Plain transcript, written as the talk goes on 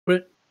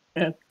But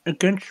I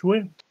can't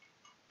swim.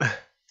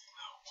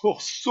 Well,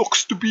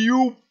 sucks to be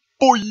you,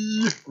 boy.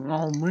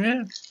 Oh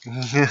man.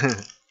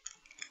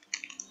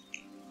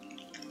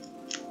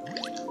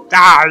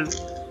 Die.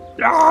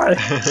 Die.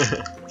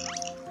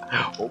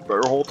 Oh,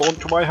 better hold on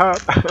to my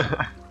hat.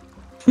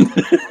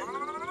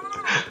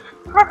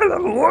 Hello,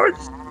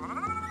 boys.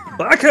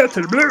 Black Hat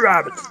to the Blue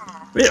Rabbits.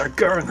 We are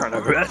going on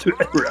a rescue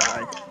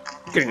ride.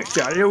 Getting a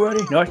shot of you,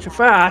 buddy? Not so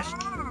fast.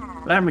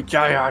 Let me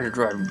tell you how to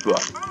drive a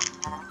bus.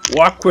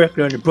 Walk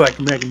quickly on the bus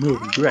and make a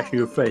move in the direction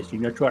you're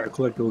facing. Don't try to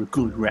collect all the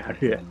goons around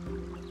here.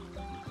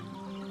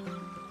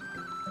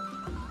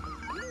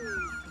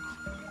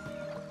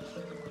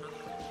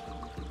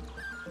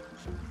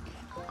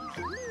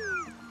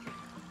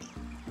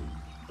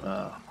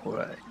 Oh,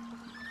 right.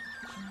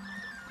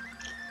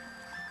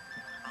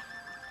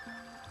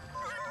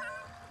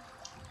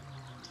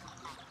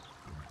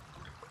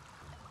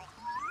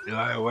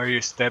 Where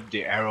you step,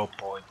 the arrow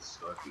points.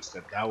 So if you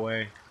step that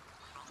way,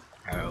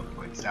 arrow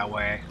points that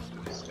way. So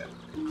you step.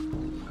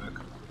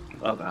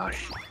 Oh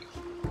gosh.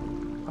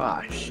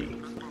 Ah, shit.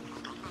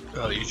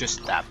 Oh, you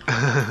just step.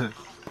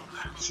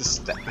 Just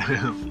step.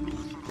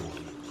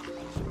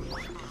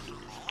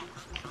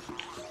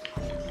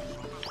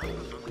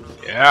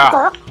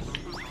 Yeah.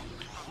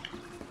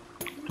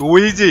 Too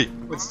easy.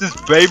 What's this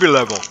baby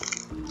level?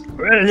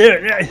 Well,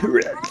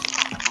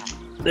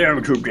 there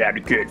I'm too glad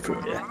to kid for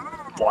you.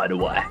 By the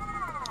way,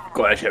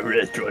 gosh, I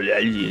restaurant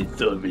that you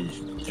told me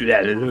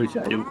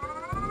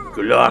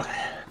good luck.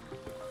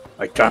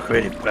 I talk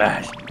really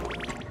fast.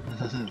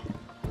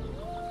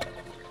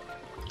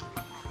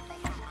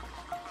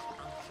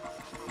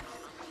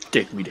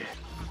 Take me there.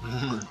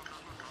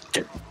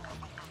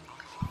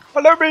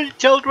 Follow me,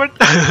 children.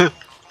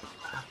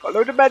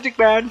 Follow the magic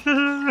man.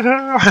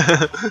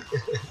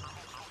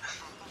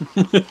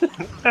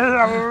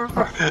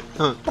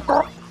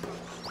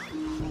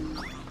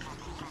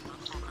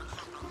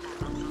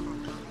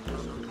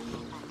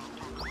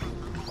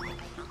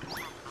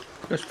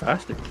 That's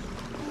faster.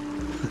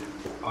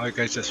 Oh, you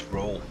guys just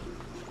roll.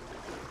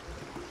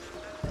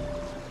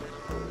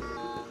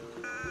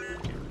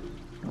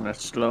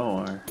 That's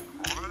slower.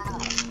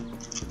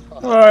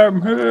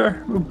 I'm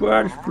here. My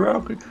body's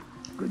broken.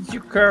 Could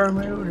you carry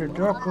me with a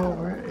duck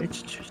over?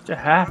 It's just a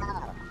hat.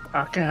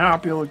 I can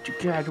help you with the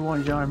cat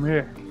once I'm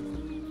here.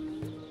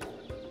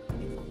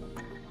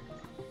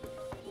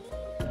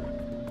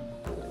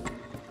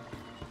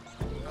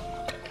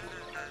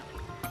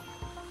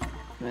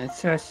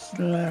 It's a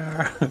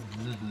slur.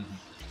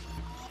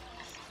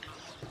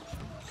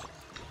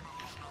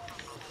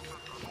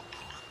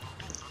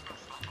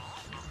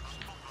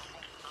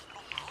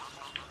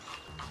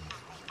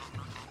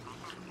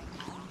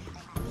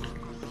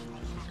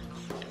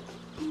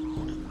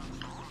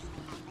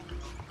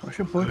 What's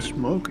your butt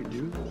smoking,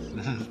 dude?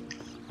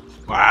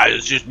 Wow,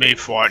 it's just me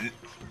farting.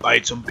 I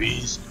ate some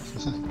peas.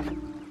 Is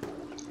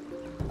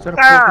that a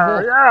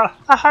purple Yeah,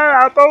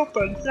 I'm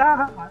open.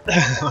 Yeah.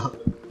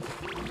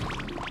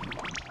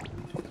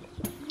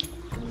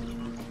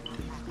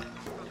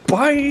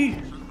 Bye!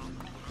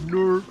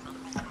 Nerd.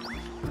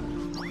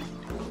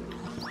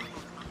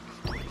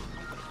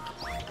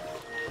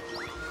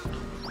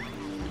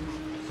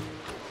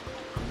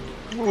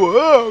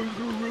 Whoa, you're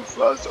going real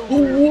fast over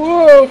here.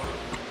 Whoa!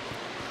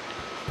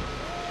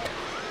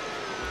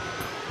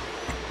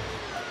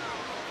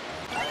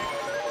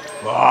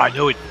 Oh, I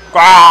knew it.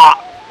 Ah!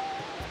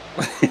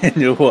 You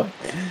know what?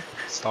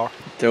 Star.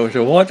 That was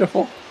a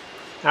waterfall.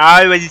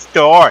 Ah, it was a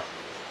star.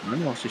 I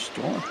know it's a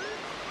storm.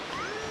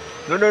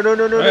 No, no, no,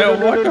 no, no, Hey, no, no,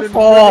 no, no,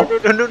 waterfall! no,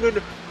 no, no, no,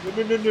 no,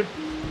 no, no, no.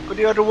 Go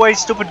the other way,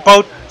 stupid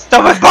boat.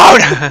 Stupid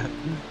boat.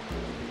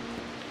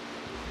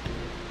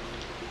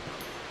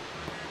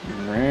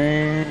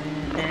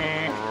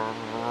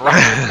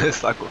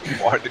 It's like we're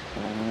farting.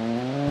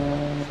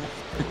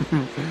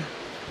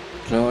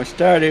 So I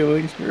started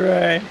with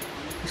right.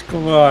 Let's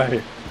come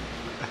on.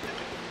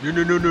 No,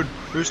 no, no, no,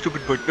 no,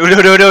 stupid boat. No,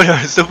 no, no, no, no,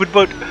 stupid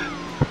boat.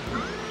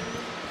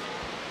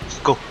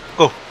 Just go,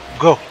 go,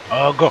 go.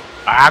 Oh, go.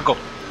 Ah, go.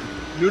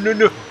 No, no,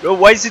 no, no.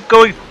 Why is it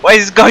going? Why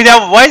is it going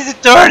down? Why is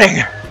it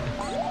turning?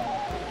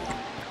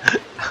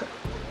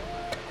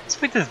 What's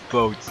with this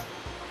boat?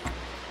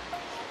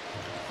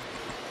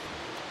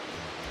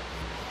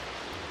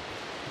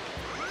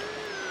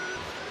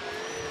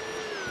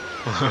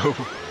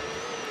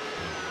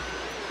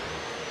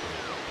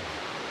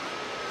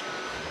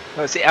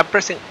 No, see, I'm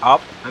pressing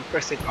up. I'm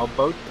pressing up.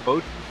 Boat,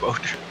 boat,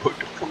 boat, boat,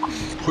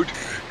 boat.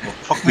 Oh,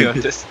 fuck me on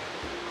this.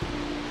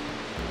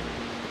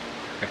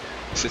 Okay,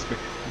 this is me.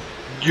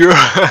 Yeah.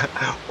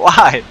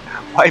 Why?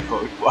 Why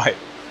boat? Why?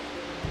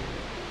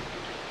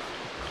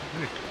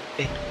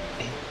 Hey,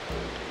 hey.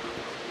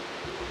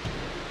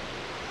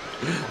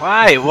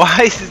 Why?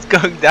 Why is it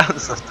going down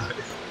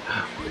sometimes?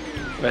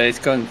 But it's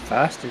going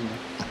faster now.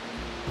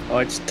 Oh,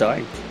 it's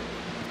tight.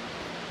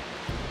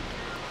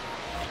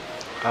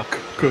 Okay.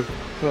 Good.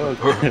 Okay,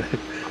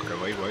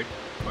 wait.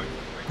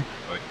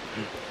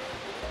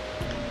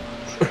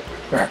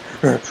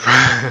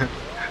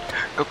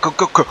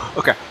 Go.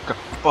 Okay, go.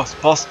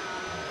 Boss.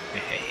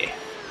 Hey.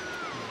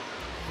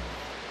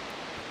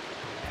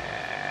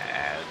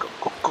 Go,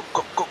 go, go,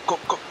 go, go, go,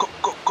 go, go,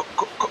 go, go,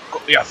 go, go, go.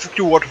 Yeah, fuck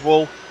you,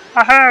 waterfall.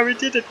 Haha, we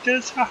did it,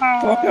 kids.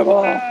 Haha.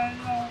 Pokeball.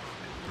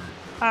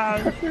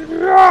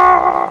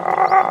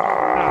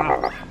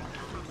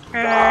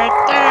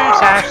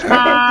 There's a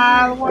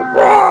small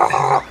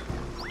world.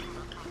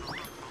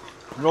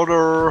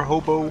 Another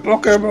hobo.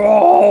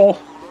 Pokeball.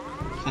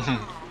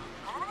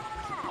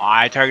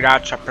 I think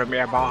that's a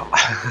premier ball.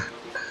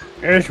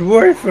 There's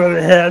worry for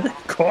the head.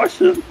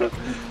 Caution.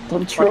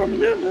 Don't throw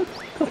me in it.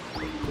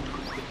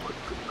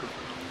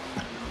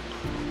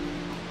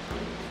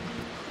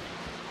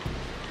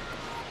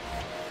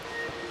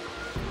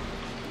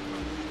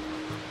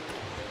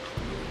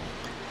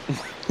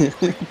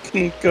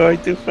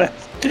 Going too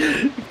fast.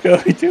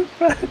 Going too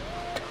fast.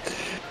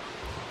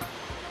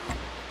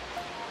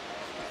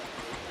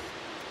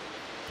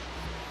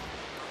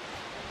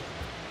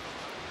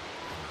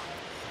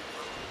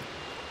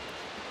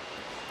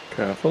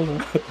 Careful.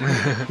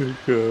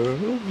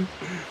 Careful.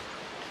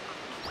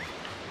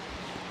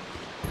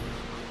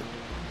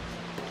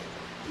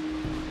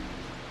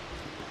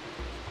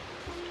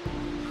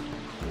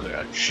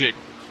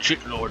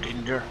 Shit, Lord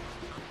Hinder.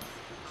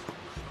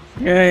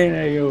 Yeah,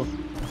 there you.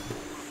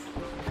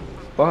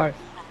 Bye.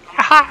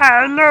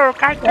 Haha,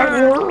 look,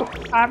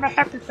 I'm a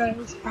happy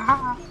face.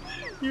 Haha,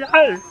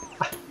 yeah.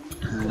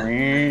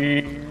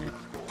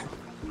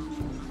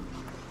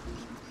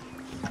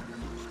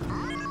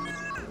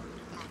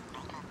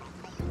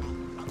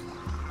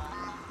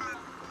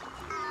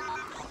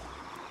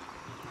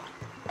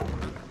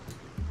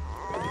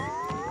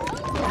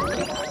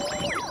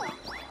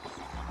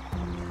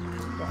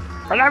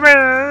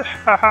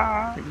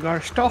 Haha. You got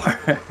a star.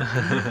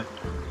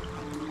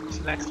 It's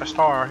an extra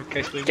star in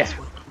case we miss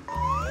one.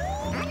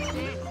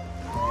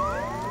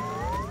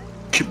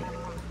 Give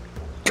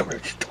me a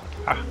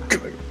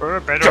star.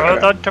 Better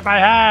hold on to my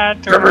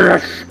hand.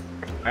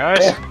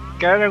 It's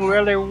getting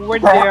really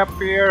windy up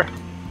here.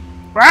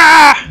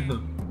 Ah!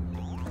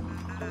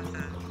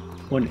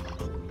 Windy.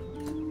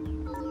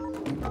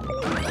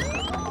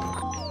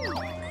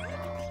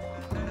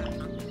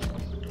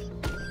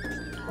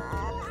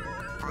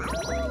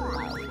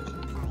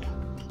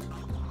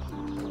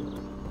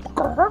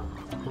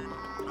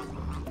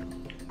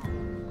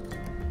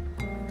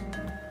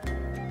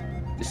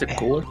 Is it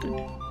cool?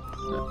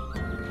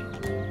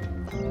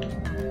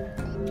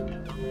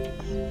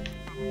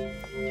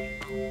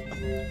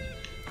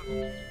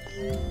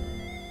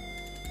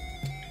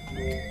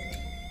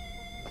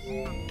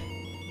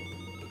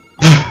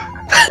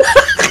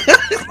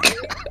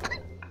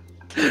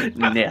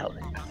 Nailed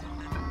it.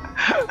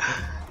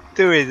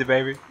 Too easy,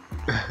 baby.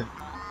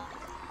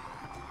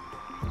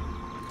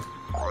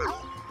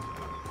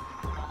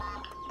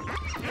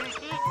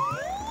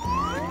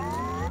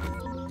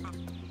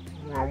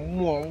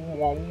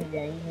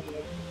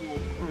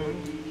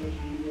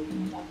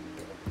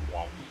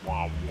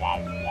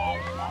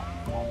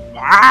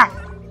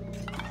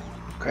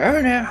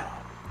 Okay now.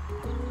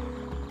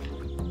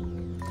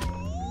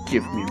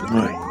 Give me the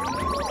money.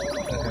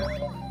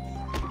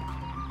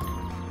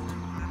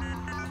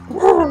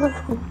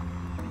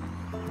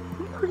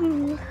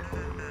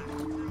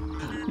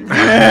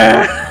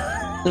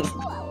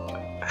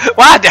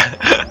 What?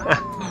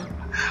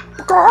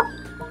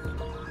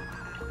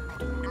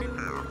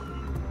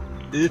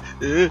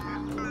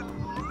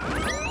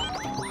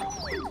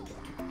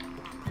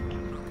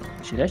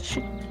 See that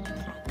shit?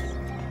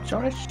 Saw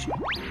that shit?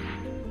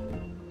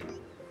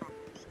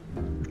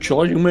 You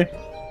charging me?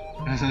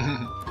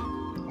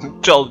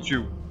 Told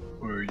you.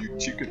 Where are you,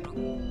 chicken?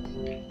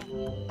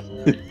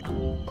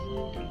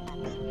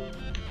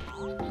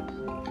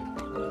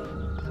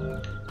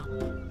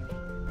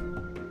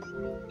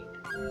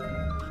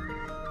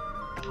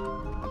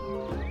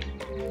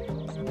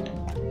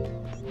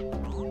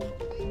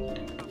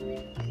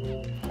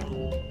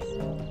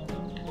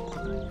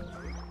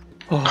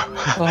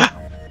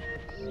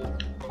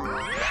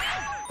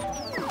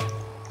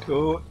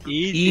 Too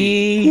easy.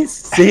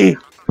 Easy.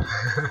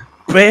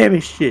 Baby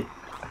shit.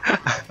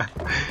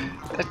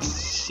 That's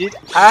shit.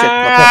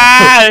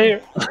 Ah!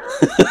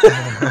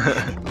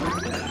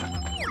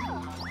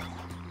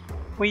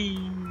 Wee.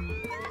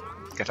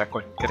 Get that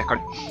coin. Get that coin.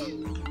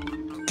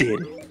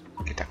 Did it.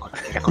 Get that coin.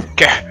 Get that coin.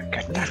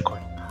 Get that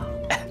coin.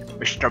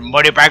 Mr.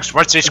 Moneybags,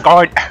 what's this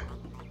coin?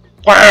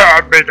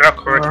 Where me that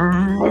coin?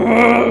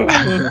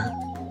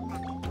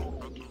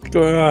 What's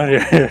going on here?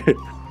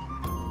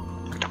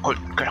 Get that coin.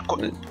 Get that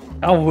coin.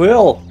 I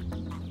will.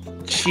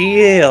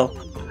 Chill.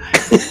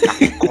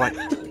 Coin.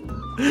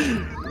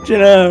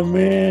 Chill out,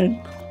 man.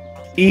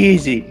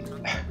 Easy.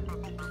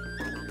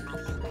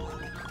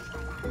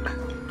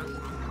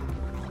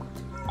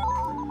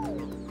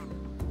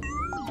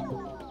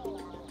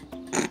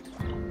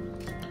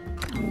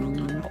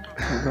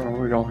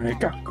 We don't make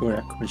that good.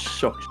 That coin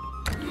sucks.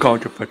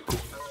 Counterfeit.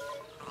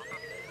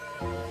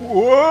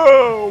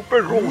 Whoa!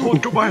 Better hold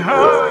on to my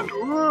hand.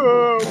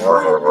 Whoa.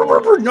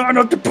 No,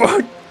 not the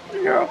bug.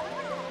 Yeah.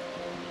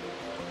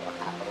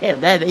 Hey,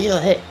 baby, you.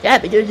 Hey,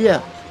 baby, you.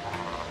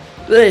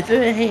 Look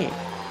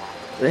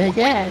at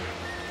that.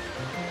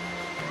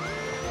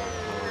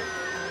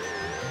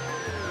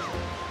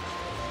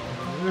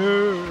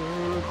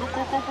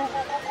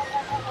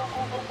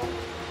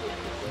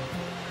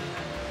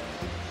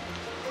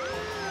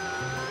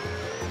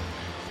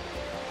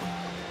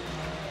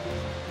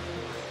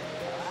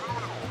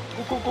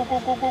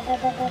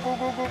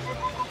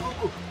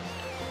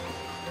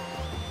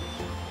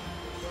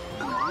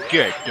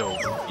 Get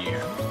over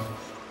here.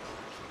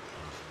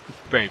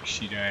 Baby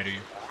shit out of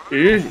here.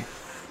 Easy.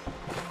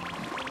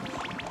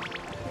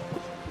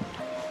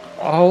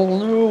 Whole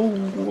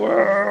new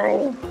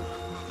world.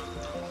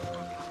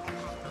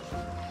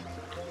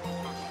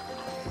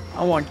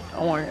 I want.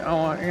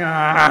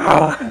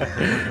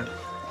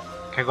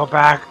 Can I go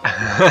back?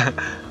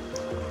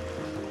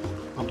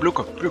 Oh, look.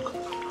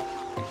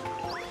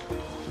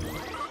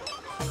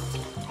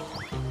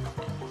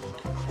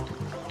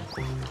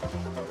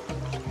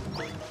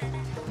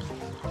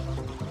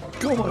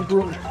 Go, my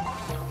brother.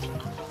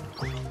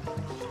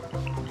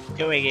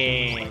 Doing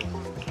it.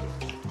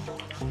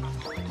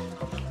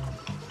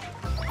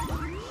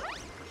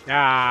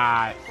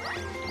 Ah.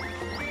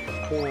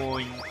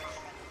 Point.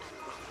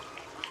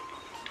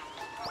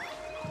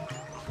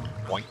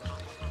 Point.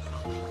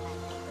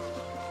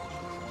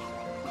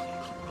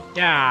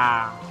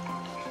 Yeah.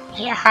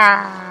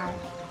 Yeah.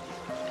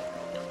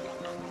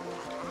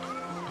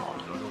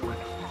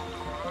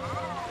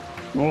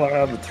 Well, I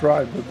haven't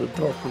tried, but the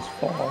dark was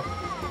far.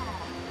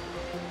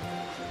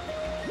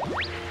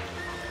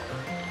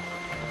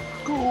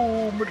 Go,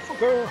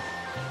 motherfucker.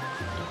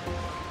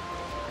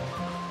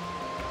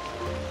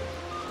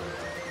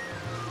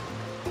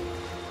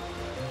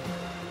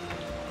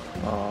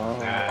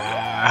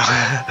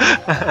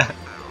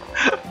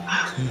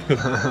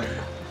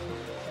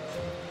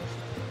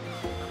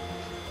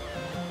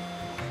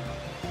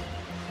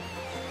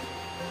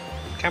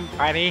 Come,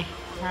 buddy.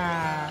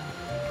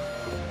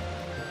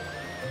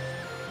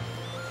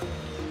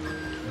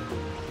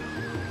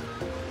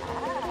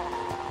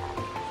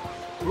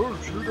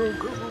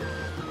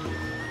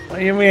 What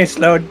do you mean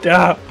slow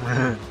down?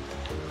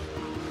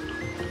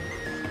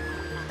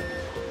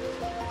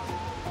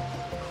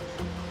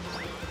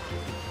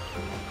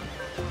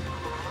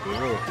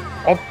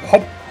 Hop,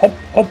 hop, hop,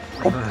 hop,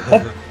 hop,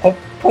 hop, hop,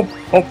 hop,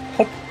 hop,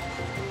 hop.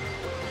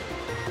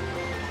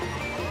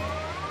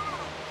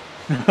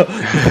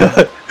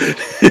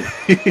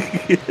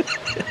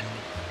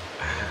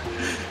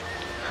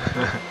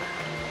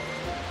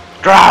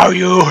 Drow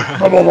you!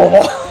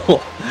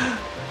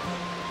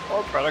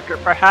 Oh, better get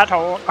my hat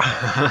on.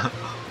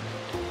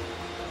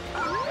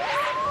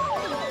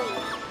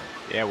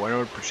 Yeah,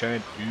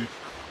 100%, dude.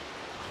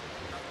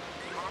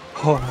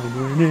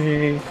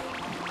 Harmony.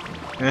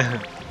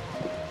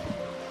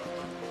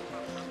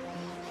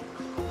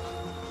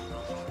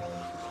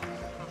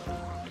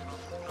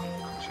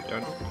 She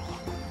done?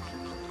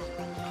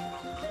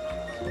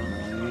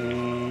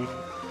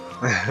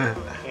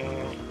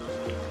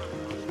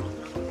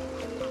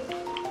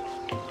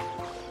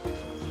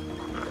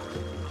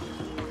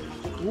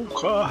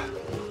 Okay.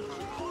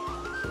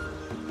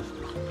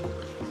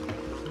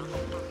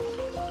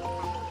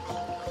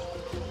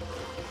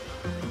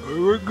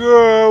 Here we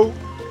go.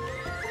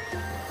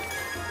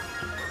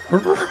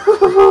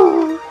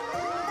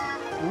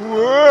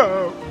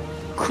 Whoa.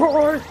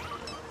 Cry.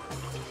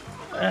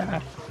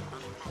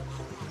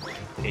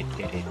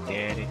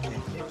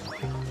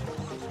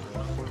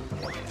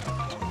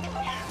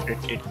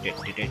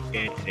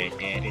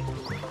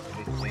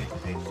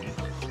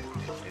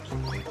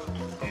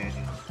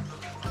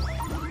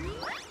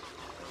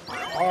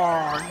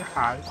 Oh,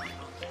 nice.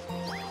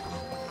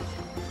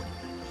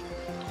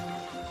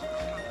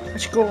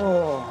 Let's go.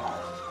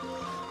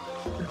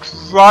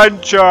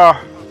 Adventure.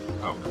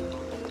 Oh.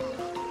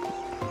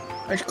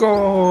 Let's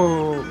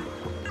go.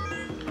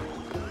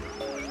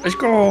 Let's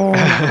go.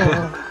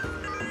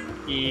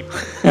 Beep,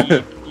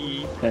 beep,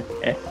 beep.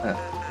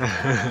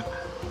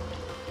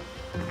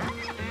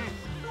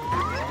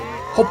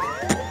 Hop.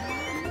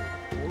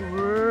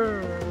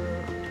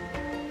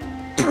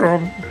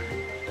 Brum.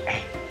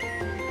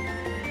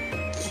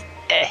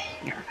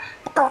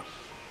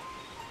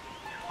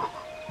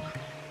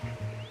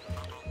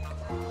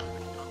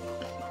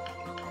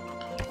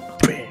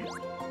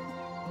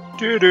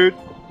 Did it.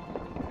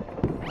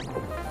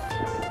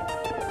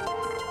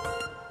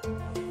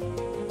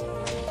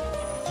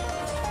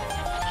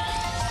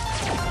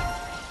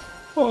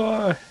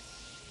 Why?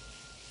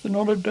 It's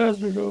another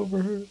desert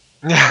over here.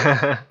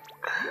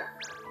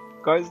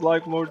 Guys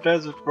like more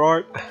desert,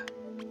 right?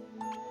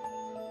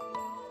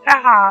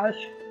 Gosh.